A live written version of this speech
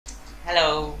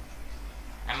Hello,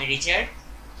 আমি Richard.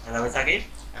 আর আমি সাকিব।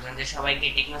 আপনাদের সবাইকে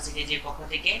টেকনো সিরিজের পক্ষ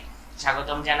থেকে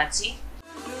স্বাগতম জানাচ্ছি।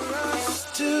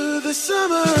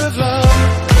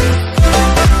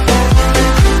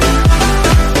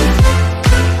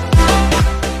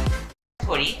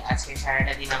 করি আজকে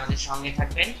সারাটা দিন আমাদের সঙ্গে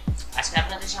থাকবেন। আজকে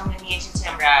আপনাদের সামনে নিয়ে এসেছি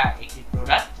আমরা একটি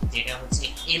প্রোডাক্ট, যেটা হচ্ছে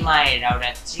MI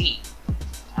রাউটার 3।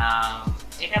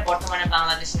 এটা বর্তমানে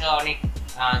বাংলাদেশে অনেক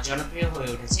জনপ্রিয় হয়ে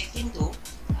উঠেছে, কিন্তু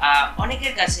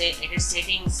অনেকের কাছে এটার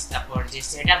সেটিংস, তারপর যে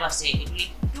সেটআপ আছে, এগুলি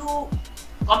একটু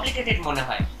কমপ্লিকেটেড মনে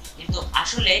হয়। কিন্তু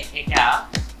আসলে এটা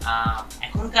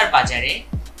এখনকার বাজারে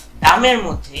দামের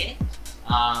মধ্যে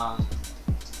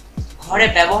ঘরে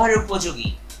ব্যবহারের উপযোগী,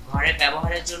 ঘরে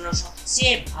ব্যবহারের জন্য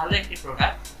সবচেয়ে ভালো একটি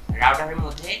প্রোডাক্ট। রাউটারের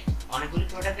মধ্যে অনেকগুলি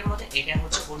প্রোডাক্টের মধ্যে এটা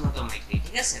হচ্ছে অন্যতম একটি,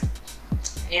 ঠিক আছে।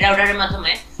 এই রাউটারের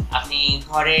মাধ্যমে আপনি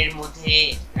ঘরের মধ্যে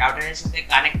রাউটারের সাথে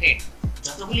কানেক্টেড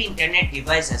যতগুলি ইন্টারনেট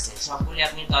ডিভাইস আছে সবগুলি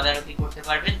আপনি তদারকি করতে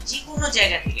পারবেন, যে কোনো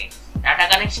জায়গা থেকে, ডাটা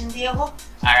কানেকশন দিয়ে হোক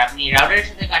আর আপনি রাউটারের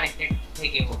সাথে কানেক্টেড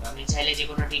থেকে হোক। আপনি চাইলে যে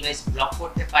কোনো ডিভাইস ব্লক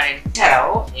করতে পারেন।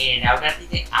 এছাড়াও এই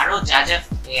রাউটারটিতে আরো যা যা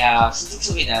সুযোগ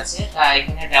সুবিধা আছে তা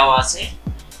এখানে দেওয়া আছে।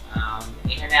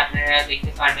 এখানে আপনারা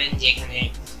দেখতে পারবেন যে এখানে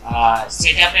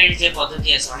সেটআপের যে পদ্ধতি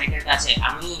আছে অনেকের কাছে।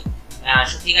 আমি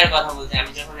সত্যিকার কথা বলতে,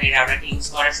 আমি যখন এই রাউটারটি ইউজ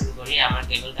করা শুরু করি, আমার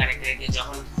কেবল কানেক্টরকে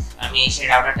যখন আমি সেই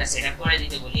রাউটারটা সেটআপ করে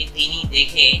দিতে বলি, তিনি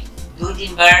দেখে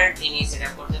 2-3 বার তিনি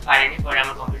সেটআপ করতে পারেনি, পরে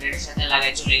আমার কম্পিউটারের সাথে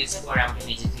লাগাই চলে গেছে, পরে আমাকে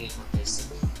নিজে থেকে করতে হয়েছে।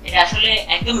 এটা আসলে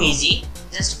একদম ইজি,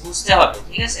 জাস্ট বুঝতে হবে,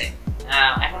 ঠিক আছে।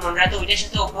 এখন ওনারা তো ওইটার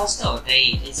সাথে অভ্যস্ত, তাই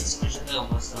এই সিস্টেমের সাথে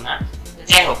অভ্যস্ত না। তো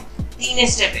যাই হোক, 3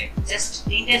 স্টেপে, জাস্ট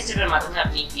 3টে স্টেপের মাধ্যমে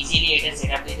আপনি ইজিলি এটা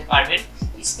সেটআপ দিতে পারবেন।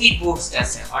 স্পিড বুস্ট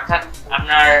আছে, অর্থাৎ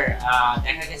আপনার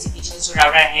দেখা গেছে কিছু কিছু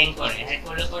রাউটার হ্যাং করলে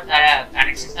পর তারা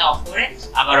কানেকশনটা অফ করে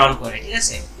আবার অন করে, ঠিক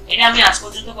আছে। এটা আমি আজ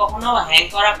পর্যন্ত কখনো হ্যাং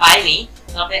করা পাইনি।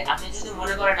 তবে আপনি যদি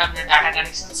মনে করেন আপনার ডাটা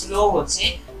কানেকশন স্লো হচ্ছে,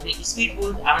 স্পিড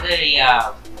বুস্ট, আমাদের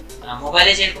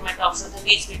মোবাইলে যেরকম একটা অপশন থাকে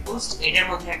স্পিড বুস্ট, এটার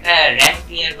মধ্যে একটা র‍্যাম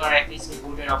ক্লিয়ার করার একটা স্পিড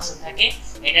বুস্টের অপশন থাকে।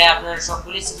 এটা আপনার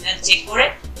সবগুলি সিগন্যাল চেক করে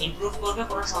ইমপ্রুভ করবে,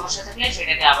 কোনো সমস্যা থাকলে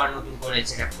সেটাকে আবার নতুন করে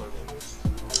সেটআপ করবে।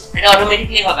 এটা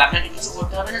অটোমেটিক্যালি হবে, আপনাকে কিছু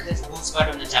করতে হবে না, জাস্ট বুস্ট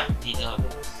বাটনে চাপ দিতে হবে।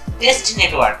 টেস্ট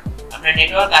নেটওয়ার্ক, আপনার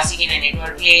নেটওয়ার্ক আছে কিনা,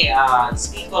 নেটওয়ার্কে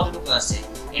স্পিড কতটুকু আছে,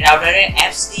 এই রাউটারে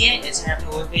অ্যাপস দিয়ে, এছাড়া আপনি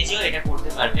ওয়েব পেজেও এটা করতে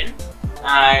পারবেন।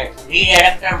 আর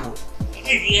রিঅ্যাডাপ্টার মোড,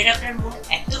 এটা রিঅ্যাডাপ্টার মোড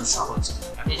একদম সহজ।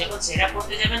 আপনি যখন সেটআপ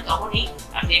করতে যাবেন তখনই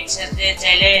আপনি একসাথে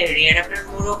চাইলে রিঅ্যাডাপ্টার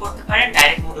মোডও করতে পারেন,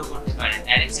 ডাইরেক্ট মোডও করতে পারেন।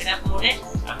 ডাইরেক্ট সেটআপ মোডে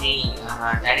আপনি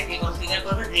ডাইরেক্টলি কনফিগার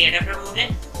করবেন, রিঅ্যাডাপ্টার মোডে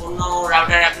অন্য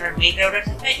রাউটার, আপনার মেইন রাউটার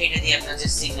থাকবে, এটা দিয়ে আপনার যে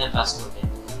সিগন্যাল পাস করবে।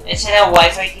 এছাড়া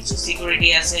ওয়াইফাই কিছু সিকিউরিটি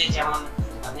আছে, যেমন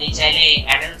আপনি চাইলে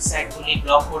অ্যাডাল্ট সাইটগুলি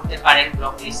ব্লক করতে পারেন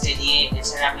ব্লক লিস্টে দিয়ে।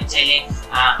 এছাড়া আপনি চাইলে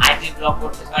আইপি ব্লক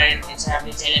করতে পারেন। এছাড়া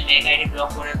আপনি চাইলে ম্যাক আইডি ব্লক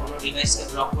করে কোনো ডিভাইসকে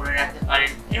ব্লক করে রাখতে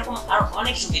পারেন। এরকম আর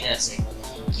অনেক সুবিধা আছে।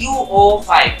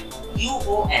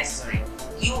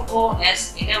 QoS,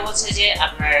 এটা হচ্ছে যে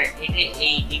আপনার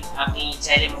এই আপনি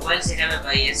চাইলে মোবাইল সেটআপে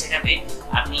বা সেটআপে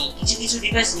আপনি কিছু কিছু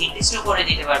ডিভাইস নির্দিষ্ট করে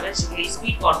দিতে পারবেন, সেগুলি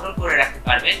স্পিড কন্ট্রোল করে রাখতে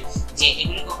পারবেন, যে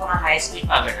এগুলি কখনো হাই স্পিড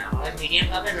পাবে না, হয় মিডিয়াম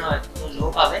পাবে, নয়তো লো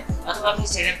পাবে। অথবা আপনি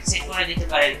সেট করে দিতে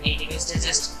পারেন এই ডিভাইসটা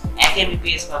জাস্ট 1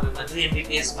 Mbps পাবে বা 2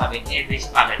 Mbps পাবে, এর বেশি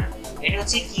পাবে না। এটা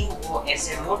হচ্ছে QoS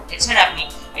এর মোড। এছাড়া আপনি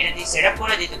এটা দিয়ে সেটআপ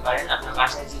করে দিতে পারেন আপনার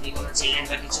বাসায় যদি কোনো চিলড্রেন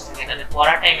বা কিছু থাকে, তাদের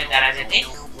পড়ার টাইমে তারা যাতে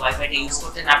ওয়াইফাইটা ইউজ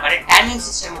করতে না পারে, টাইমিং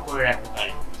সিস্টেমও করে রাখতে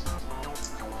পারেন।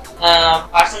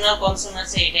 পার্সোনাল কনসার্ন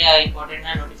আছে, এটা ইম্পর্টেন্ট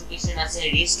না। নোটিফিকেশন আছে,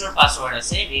 রিস্টোর পাসওয়ার্ড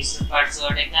আছে। রিস্টোর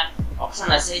পাসওয়ার্ড একটা অপশন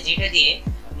আছে, যেটা দিয়ে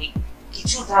আপনি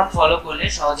কিছু ধাপ ফলো করলে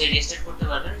সহজে রিস্টোর করতে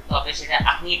পারবেন, তবে সেটা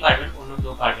আপনিই পারবেন, অন্য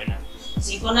কেউ পারবে না।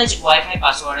 সিনক্রোনাইজড ওয়াইফাই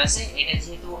পাসওয়ার্ড আছে, এটা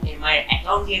যেহেতু এমআই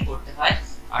অ্যাকাউন্ট দিয়ে করতে হয়,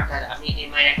 অর্থাৎ আপনি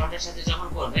এমআই অ্যাকাউন্টের সাথে যখন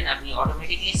করবেন আপনি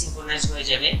অটোমেটিক্যালি সিনক্রোনাইজ হয়ে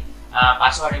যাবে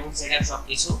পাসওয়ার্ড এবং সেটআপ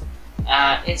সবকিছু।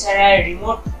 এছাড়া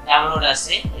রিমোট ডাউনলোড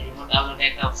আছে, রিমোট ডাউনলোডে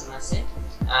একটা অপশন আছে,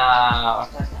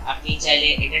 অর্থাৎ আপনি চাইলে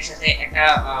এটার সাথে একটা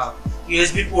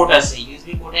ইউএসবি পোর্ট আছে,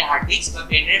 ইউএসবি পোর্টে হার্ড ডিস্ক বা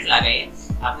পেন ড্রাইভ লাগাই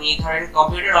আপনি ধরেন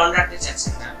কম্পিউটার অন রাখতে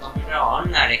চাচ্ছেন না, কম্পিউটার অন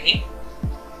না রেখে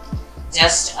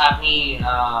জাস্ট আপনি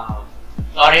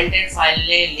টরেন্টের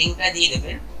ফাইলে লিংকটা দিয়ে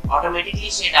দেবেন,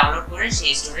 অটোমেটিক্যালি সে ডাউনলোড করে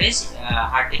সেই স্টোরেজ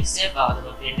হার্ড ডিস্কে বা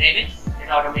অথবা পেন ড্রাইভে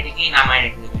এটা অটোমেটিক্যালি নামায়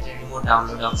রেখে দেবে। এটা remote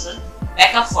download option.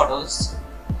 Backup photos,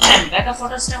 backup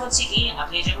ফটোসটা হচ্ছে কি,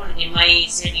 আপনি যখন এমআই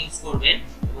সেট ইউজ করবেন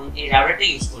এবং এই রাউটারটা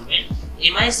ইউজ করবেন,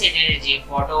 এমআই সেটের যে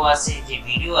ফটো আছে, যে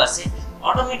ভিডিও আছে,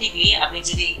 অটোমেটিক্যালি আপনি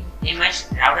যদি এমআই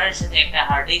রাউটারের সাথে একটা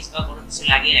হার্ড ডিস্ক বা কোনো কিছু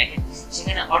লাগিয়ে রাখেন,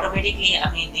 সেখানে অটোমেটিক্যালি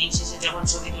আপনি দিন শেষে যখন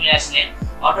ছবি তুলে আসলেন,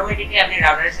 অটোমেটিক্যালি আপনি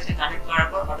রাউটারের সাথে কানেক্ট করার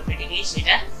পর অটোমেটিক্যালি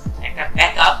সেটা একটা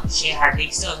ব্যাকআপ সেই হার্ড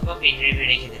ডিস্কে অথবা পেন ড্রাইভে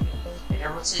রেখে দেবে। এটা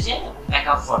হচ্ছে যে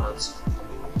ব্যাকআপ ফটোস।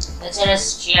 এছাড়া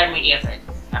শেয়ার মিডিয়া ফাইল,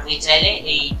 আপনি চাইলে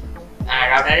এই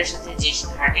রাউটারের সাথে যে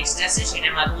হার্ডডিস্ক আছে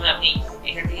সেটার মাধ্যমে আপনি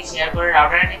এখান থেকে শেয়ার করে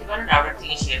রাউটারে নিতে পারেন, রাউটার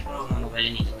থেকে শেয়ার করে অন্য মোবাইলে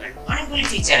নিতে পারেন। অনেকগুলি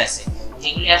ফিচার আছে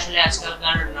যেগুলি আসলে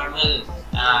আজকালকার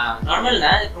নর্মাল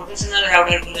না প্রফেশনাল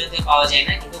রাউটারগুলোতে পাওয়া যায়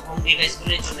না, কিন্তু হোম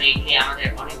ডিভাইসগুলোর জন্য এগুলি আমাদের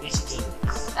অনেক বেশি জরুরি।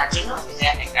 তার জন্য এটা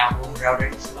একটা হোম রাউটার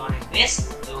হিসেবে অনেক বেস্ট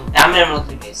এবং দামের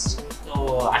মধ্যে বেস্ট। তো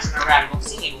আসলে আমরা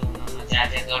আনবক্সিং এবং যা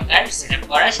যা দরকার সেটআপ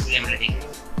করা সেগুলি আমরা দেখে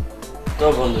নেব। তো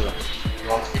বন্ধুরা,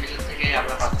 বক্স থেকে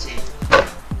আমরা পাচ্ছি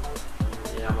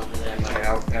যে আমাদের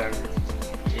রাউটার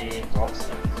যে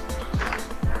বক্সটা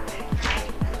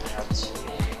আছে,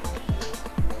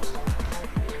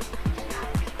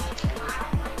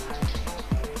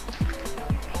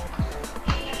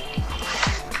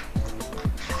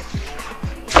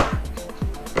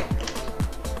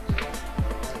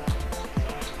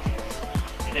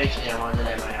 এটাই হচ্ছে আমাদের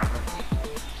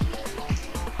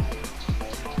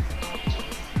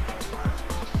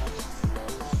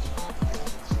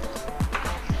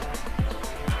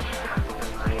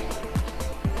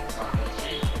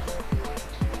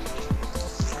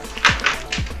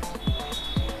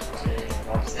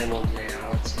বক্সের মধ্যে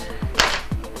আছে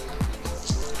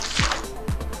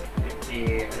একটি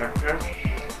অ্যাডাপ্টারটি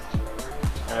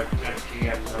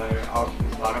আপনার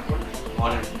আউটপুট বাড়াবো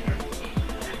মনিটর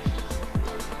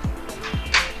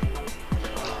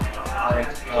আর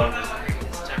একটা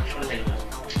ইনস্ট্রাকশন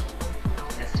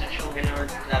ম্যানুয়াল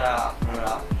দ্বারা আপনারা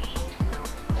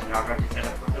রাউটারটি সেট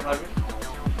আপ করতে পারবেন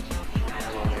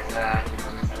এবং এটা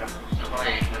কিভাবে সেট আপ করতে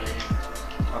হয় এখানে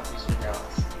সব কিছু দেওয়া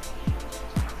আছে।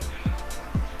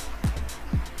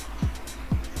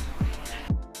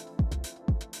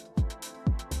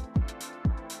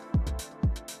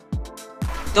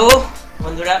 তো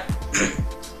বন্ধুরা,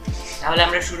 তাহলে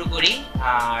আমরা শুরু করি।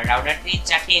 রাউটারটি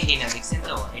 4টি এন্টিনা দেখছেন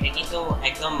তো, এটা কিন্তু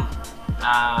একদম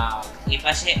এই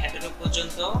পাশে এতটুকু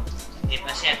পর্যন্ত, এই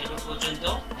পাশে এতটুকু পর্যন্ত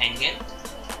অ্যাঙ্গেল।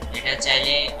 এটা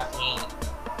চাইলে আপনি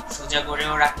সোজা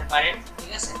করেও রাখতে পারেন,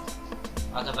 ঠিক আছে,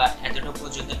 অথবা এতটুকু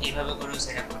পর্যন্ত এইভাবে করেও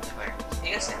সেটআপ করতে পারেন,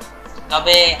 ঠিক আছে।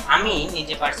 তবে আমি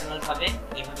নিজে পার্সোনাল ভাবে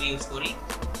এইভাবে ইউজ করি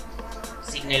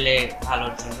সিগন্যালের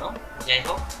ভালোর জন্য। যাই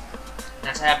হোক,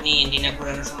 তাছাড়া আপনি এন্টিনা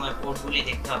ঘোরানোর সময় পোর্টগুলি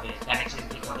দেখতে হবে কানেকশন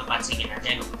ঠিক মতো পাচ্ছে কিনা।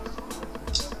 যাই হোক,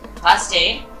 ফার্স্টে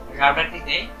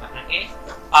রাউটারটিতে আপনাকে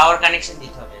পাওয়ার কানেকশন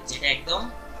দিতে হবে, যেটা একদম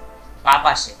বাঁ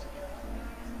পাশে।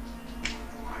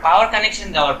 পাওয়ার কানেকশন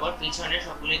দেওয়ার পর পিছনে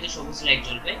সবগুলিতে সবুজ লাইট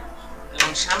জ্বলবে এবং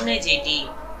সামনে যেটি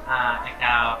একটা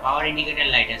পাওয়ার ইন্ডিকেটর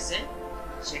লাইট আছে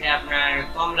সেটা আপনার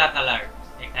কমলা কালার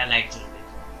একটা লাইট জ্বলবে।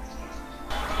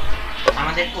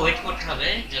 আমাদেরকে ওয়েট করতে হবে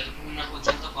যতক্ষণ না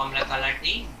পর্যন্ত কমলা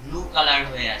কালারটি ব্লু কালার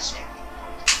হয়ে আসে।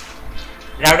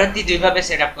 রাউটারটি দুইভাবে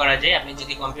সেটআপ করা যায়। আপনি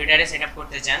যদি কম্পিউটারে সেটআপ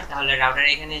করতে চান তাহলে রাউটারে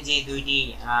এখানে যে দুইটি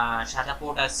সাদা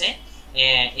পোর্ট আছে,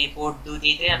 এই পোর্ট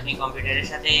দুটিতে আপনি কম্পিউটারের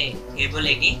সাথে কেবল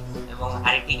এটি এবং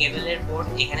আরেকটি কেবলের পোর্ট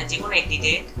এখানে যে কোনো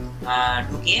একটিতে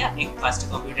ঢুকিয়ে আপনি ফার্স্ট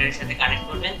কম্পিউটারের সাথে কানেক্ট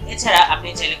করবেন। এছাড়া আপনি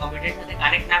চাইলে কম্পিউটারের সাথে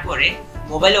কানেক্ট না করে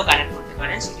মোবাইলেও কানেক্ট করতে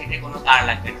পারেন, সেক্ষেত্রে কোনো তার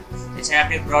লাগবে না। এছাড়া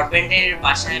আপনি ব্রডব্যান্ডের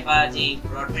বাসায় বা যে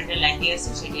ব্রডব্যান্ডের লাইনটি আছে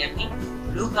সেটি আপনি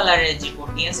ব্লু কালারের যে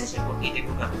পোর্টটি আছে সেই পোর্টটিতে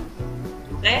ঢুকাবেন।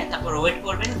 ঢুকে তারপর ওয়েট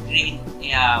করবেন গ্রিন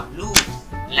ব্লু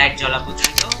লাইট জ্বলা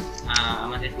পর্যন্ত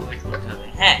আমাদের ওয়েট করতে হবে।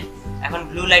 হ্যাঁ, এখন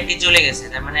ব্লু লাইটটি জ্বলে গেছে,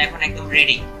 তার মানে এখন একদম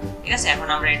রেডি, ঠিক আছে। এখন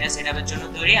আমরা এটা সেটআপের জন্য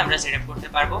তৈরি, আমরা সেটআপ করতে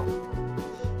পারবো।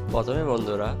 প্রথমে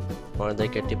বন্ধুরা,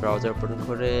 আমাদেরকে একটি ব্রাউজার ওপেন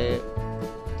করে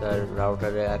তার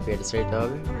রাউটারের আইপি অ্যাড্রেস দিতে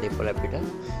হবে, ডিফল্ট আইপিটা,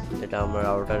 যেটা আমরা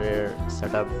রাউটারের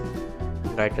সেটআপ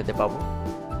গাইডটাতে পাবো।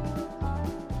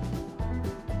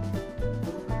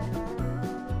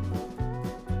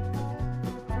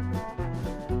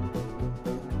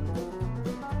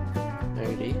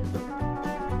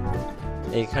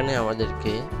 এইখানে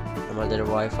আমাদেরকে আমাদের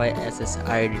ওয়াইফাই অ্যাক্সেস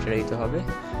আইডিটা দিতে হবে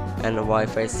এন্ড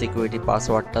ওয়াইফাই সিকিউরিটি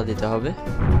পাসওয়ার্ডটা দিতে হবে।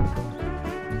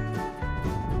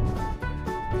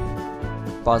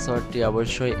 পাসওয়ার্ডটি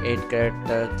অবশ্যই 8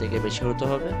 ক্যারেক্টার থেকে বেশি হতে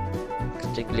হবে।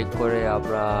 ক্লিক করে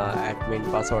আমরা অ্যাডমিন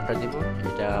পাসওয়ার্ডটা দিব,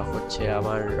 এটা হচ্ছে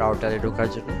আমার রাউটারে ঢোকার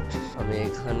জন্য। আমি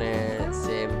এখানে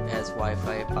সেম অ্যাজ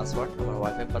ওয়াইফাই পাসওয়ার্ড, আমার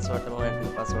ওয়াইফাই পাসওয়ার্ড এবং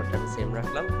অ্যাডমিন পাসওয়ার্ডটা আমি সেম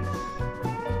রাখলাম।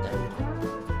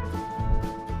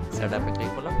 সেটআপে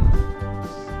ক্লিক করলাম,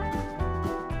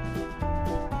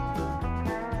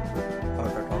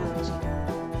 রাউটারটা অন হচ্ছে।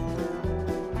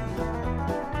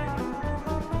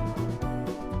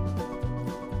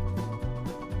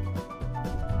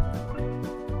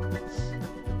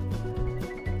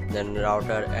 দেন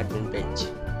রাউটার অ্যাডমিন পেজ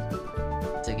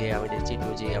থেকে আমি দিচ্ছি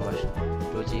 2G, আমার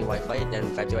 2G ওয়াইফাই, দেন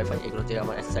 5G ওয়াইফাই, এগুলোতে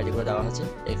আমার SSID করে দেওয়া আছে।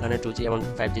 এখানে 2G এবং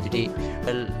 5G দুটি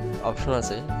অপশন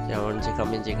আছে, যেমন যে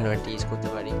আমি যেখানে একটা ইউজ করতে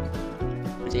পারি।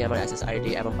 যে আমার অ্যাক্সেস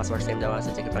আইডি এবং পাসওয়ার্ড সেম দেওয়া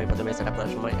আছে, যেহেতু আমি প্রথমে সেট আপ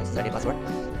করার সময় অ্যাক্সেস আইডি পাসওয়ার্ড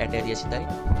একটা দিয়েছি তাই।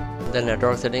 দেন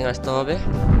নেটওয়ার্ক সেটিং আসতে হবে।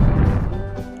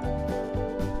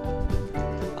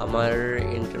 আমার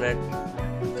ইন্টারনেট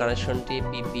কানেকশনটি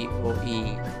পিপিওই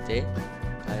তে,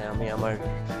 তাই আমি আমার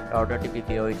রাউটারটি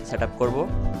পিপিওই সেট আপ করবো।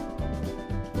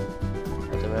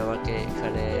 প্রথমে আমাকে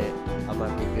এখানে আমার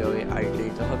পিপিওই আইডি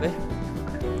দিতে হবে,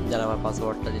 দেন আমার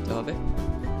পাসওয়ার্ডটা দিতে হবে।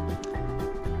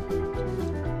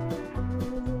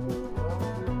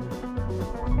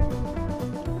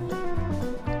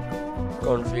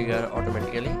 কনফিগার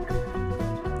অটোমেটিক্যালি,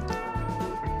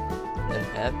 দেন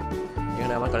অ্যাপ।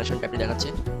 এখানে আমার কানেকশন ট্যাবটি দেখাচ্ছে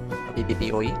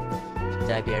PPPoE,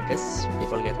 IP address,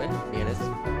 default gateway, DNS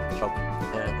সব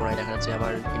কোনায় দেখা যাচ্ছে।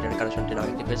 আমার ইন্টারনেট কানেকশনটি নাও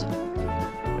অ্যাক্টিভ হয়েছে।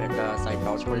 একটা সাইট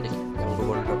ব্রাউজ করে দেখি, যেমন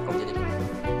google.com দিয়ে দেখি।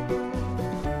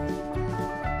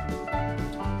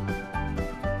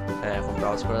 হ্যাঁ, এখন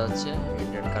ব্রাউজ করা যাচ্ছে,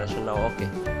 ইন্টারনেট কানেকশন নাও ওকে।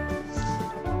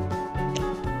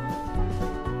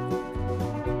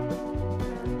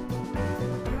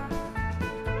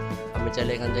 আমি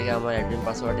চাইলে এখান থেকে আমার অ্যাডমিন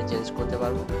পাসওয়ার্ডটি চেঞ্জ করতে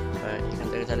পারবো। এখান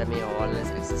থেকে চাইলে আমি ওয়্যারলেস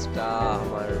অ্যাক্সেসটা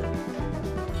আমার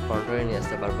কন্ট্রোলে নিয়ে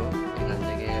আসতে পারবো। এখান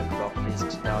থেকে ব্লক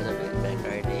লিস্ট দেওয়া যাবে, ব্যাংক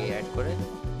আইডি অ্যাড করে।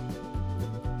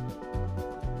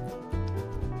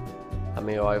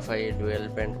 আমি ওয়াইফাই ডুয়েল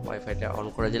ব্যান্ড ওয়াইফাইটা অন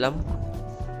করে দিলাম।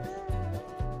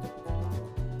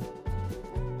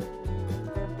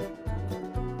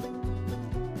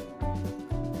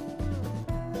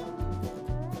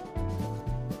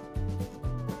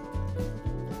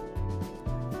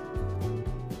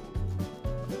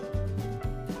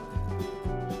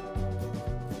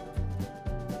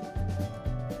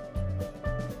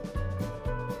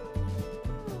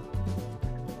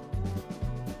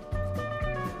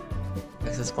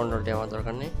 অ্যাক্সেস কন্ট্রোলটি আমার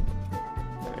দরকার নেই,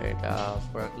 এটা অফ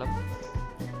করে রাখলাম।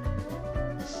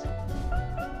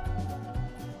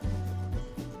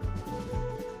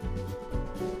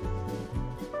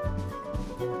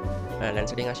 ল্যান্ড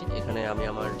সেটিং আসি। এখানে আমি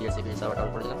আমার ডিএসসিপি সার্ভার ডাউন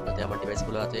করে দিলাম, যাতে আমার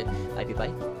ডিভাইসগুলো হাতে আইপি পাই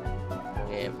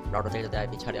এবং রাউটার থেকে যাতে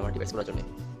আইপি ছাড়ে আমার ডিভাইসগুলোর জন্য।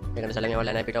 এখানে চাইলে আমি আমার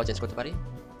ল্যান্ড আইপিটাও চেঞ্জ করতে পারি।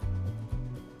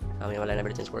 আমি আমার ল্যান্ড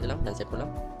আইপিটা চেঞ্জ করে দিলাম, দেন সেভ করলাম।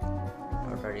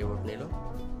 রাউটার রিবুট নিল।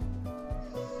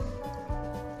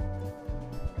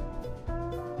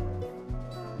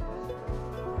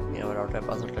 আমি আমার রাউটার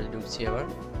পাসওয়ার্ডটা ঢুকছি আবার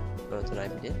নতুন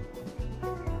আইপি দিয়ে।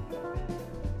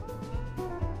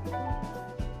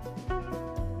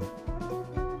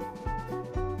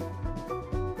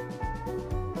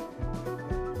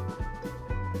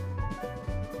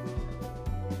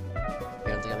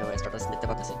 স্ট্যাটাস দেখতে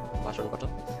পাচ্ছি ভাষণ কত।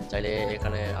 চাইলে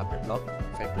এখানে update block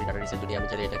factory data reset, যদি আমি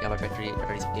চাইলে এটাকে আবার ফ্যাক্টরি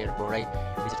ডাটা রিসেট দিয়ে পুনরায়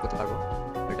রিসেট করতে পারবো,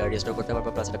 এটা রিস্টোর করতে পারবো,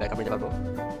 প্লাস এটা ব্যাকআপ নিতে পারবো।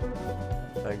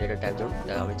 ডেটা টাইম জোন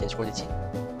আমি চেঞ্জ করে দিচ্ছি,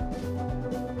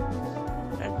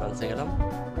 অ্যাডভান্সে গেলাম।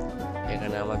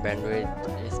 এখানে আমার ব্যান্ডউইথ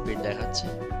স্পিড দেখাচ্ছে,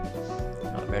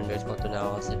 ব্যান্ডউইথ কত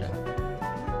নেওয়া আছে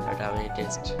এটা আমি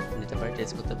টেস্ট নিতে পারি,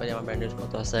 টেস্ট করতে পারি আমার ব্যান্ডউইথ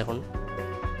কত আছে এখন।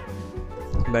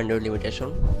 ব্যান্ডউইথ লিমিটেশন,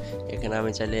 এখানে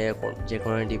আমি চাইলে যে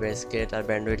কোনো ডিভাইসকে তার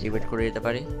ব্যান্ডউইথ লিমিট করে দিতে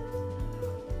পারি।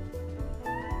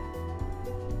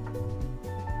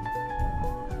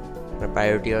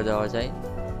 প্রায়োরিটিও দেওয়া যায়,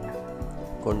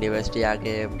 কোন ডিভাইসটি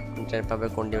আগে ইন্টারনেট পাবে,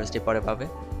 কোন ডিভাইসটি পরে পাবে।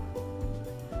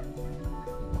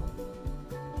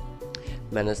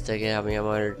 ম্যানেজ থেকে আমি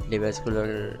আমার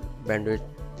ডিভাইসগুলোর ব্যান্ডউইথ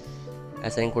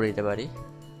অ্যাসাইন করে দিতে পারি।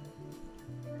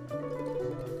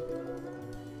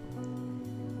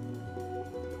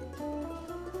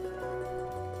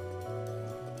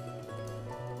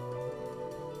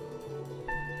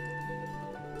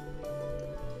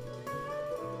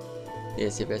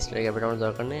 এসি পেস্টের ক্যাপিটাল আমার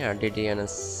দরকার নেই, আর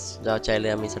ডিডিএনএস যা চাইলে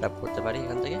আমি সেট আপ করতে পারি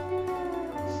এখান থেকে।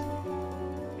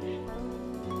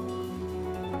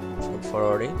 পোর্ট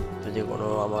ফরওয়ার্ডিং, যদি কোনো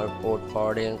আমার পোর্ট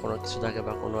ফরওয়ার্ডিং কোনো কিছু থাকে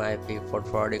বা কোনো আইপি পোর্ট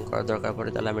ফরওয়ার্ডিং করার দরকার পড়ে,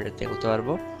 তাহলে আমি এটা থেকে করতে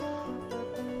পারবো।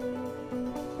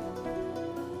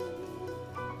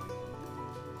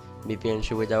 ভিপিএন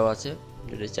সুবিধাও আছে,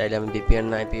 যদি চাইলে আমি ভিপিএন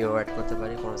আইপিও অ্যাড করতে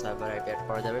পারি, কোনো সার্ভার আইপি অ্যাড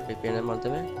করা যাবে ভিপিএন এর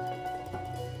মাধ্যমে।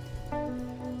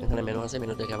 এখানে মেনু আছে,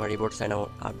 মেনু থেকে আমার report, sign out,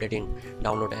 updating,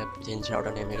 download app, change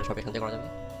router name, এগুলো সব এখান থেকে করা যাবে।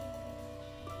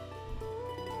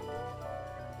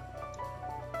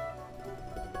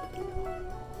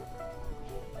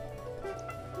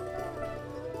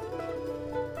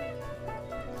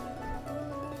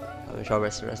 আমি সব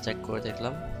স্টোরেজ চেক করে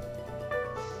দেখলাম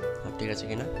ঠিক আছে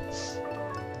কিনা,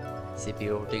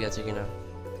 সিপিইউ ঠিক আছে কিনা।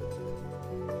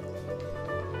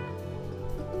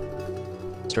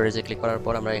 স্টোরেজে ক্লিক করার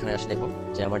পর আমরা এখানে আসে দেখব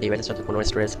যে আমার ডিভাইসের সাথে কোনো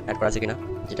স্টোরেজ অ্যাড করা আছে কিনা,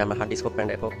 যেটা আমার হার্ড ডিস্ক হোক, প্যান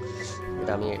ড্রাইভ হোক,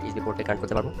 এটা আমি ইজি পোর্টে কানেক্ট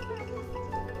করতে পারবো।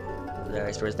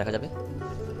 স্টোরেজ দেখা যাবে,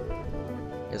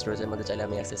 স্টোরেজের মধ্যে চাইলে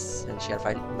আমি access and share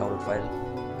file, download file,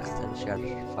 access and share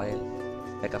file,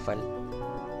 backup file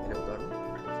এরকম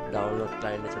ডাউনলোড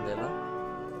ক্লায়েন্টে চলে এলাম,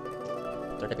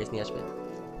 তো একটা পেজ নিয়ে আসবে।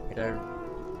 এটার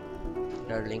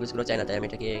ল্যাঙ্গুয়েজগুলো চাই না, তাই আমি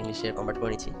এটাকে ইংলিশে কনভার্ট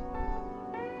করে নিচ্ছি।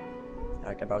 আর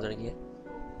একটা ব্রাউজারে গিয়ে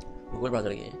গুগল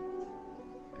ব্রাউজারে গিয়ে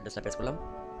এটা সার্চ করলাম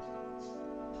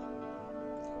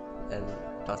and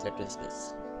translate to this page,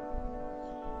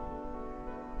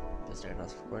 just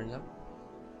transfer করে নিলাম।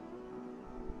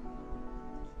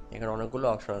 এখানে অনেকগুলো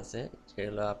অপশন আছে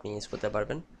যেগুলো আপনি ইউজ করতে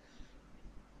পারবেন।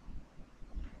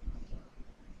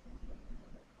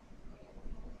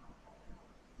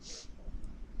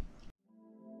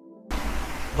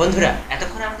 বন্ধুরা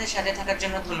এতক্ষণ আমাদের সাথে থাকার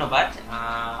জন্য ধন্যবাদ।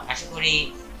 আশা করি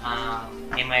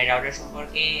এমআই রাউটার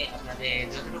সম্পর্কে আপনাদের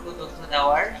যতটুকু তথ্য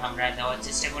দেওয়ার আমরা দেওয়ার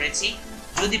চেষ্টা করেছি।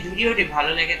 যদি ভিডিওটি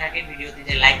ভালো লেগে থাকে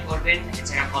ভিডিওটিতে লাইক করবেন,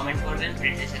 এছাড়া কমেন্ট করবেন,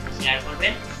 ফ্রেন্ডদের সাথে শেয়ার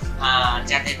করবেন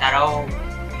যাতে তারাও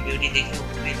ভিডিওটি দেখে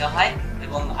উপকৃত হয়।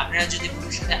 এবং আপনারা যদি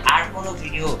ভবিষ্যতে আর কোনো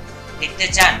ভিডিও দেখতে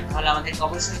চান তাহলে আমাদেরকে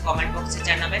অবশ্যই কমেন্ট বক্সে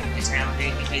জানাবেন। এছাড়া আমাদের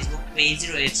একটি ফেসবুক পেজ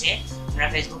রয়েছে, আপনারা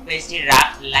ফেসবুক পেজটি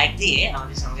লাইক দিয়ে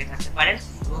আমাদের সঙ্গে থাকতে পারেন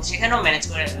এবং সেখানেও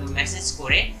মেসেজ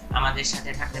করে আমাদের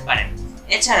সাথে থাকতে পারেন।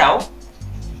 এছাড়াও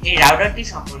এই রাউটারটি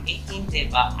সম্পর্কে কিনতে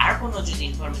বা আর কোনো যদি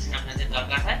ইনফরমেশন আপনাদের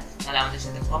দরকার হয় তাহলে আমাদের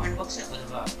সাথে কমেন্ট বক্সে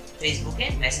অথবা ফেসবুকে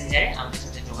মেসেঞ্জারে আমাদের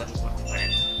সাথে যোগাযোগ করতে পারেন।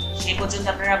 সেই পর্যন্ত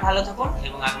আপনারা ভালো থাকুন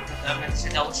এবং আগামী সপ্তাহে আপনাদের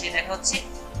সাথে অবশ্যই দেখা হচ্ছে।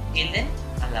 টিল দেন,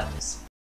 আল্লাহ হাফেজ।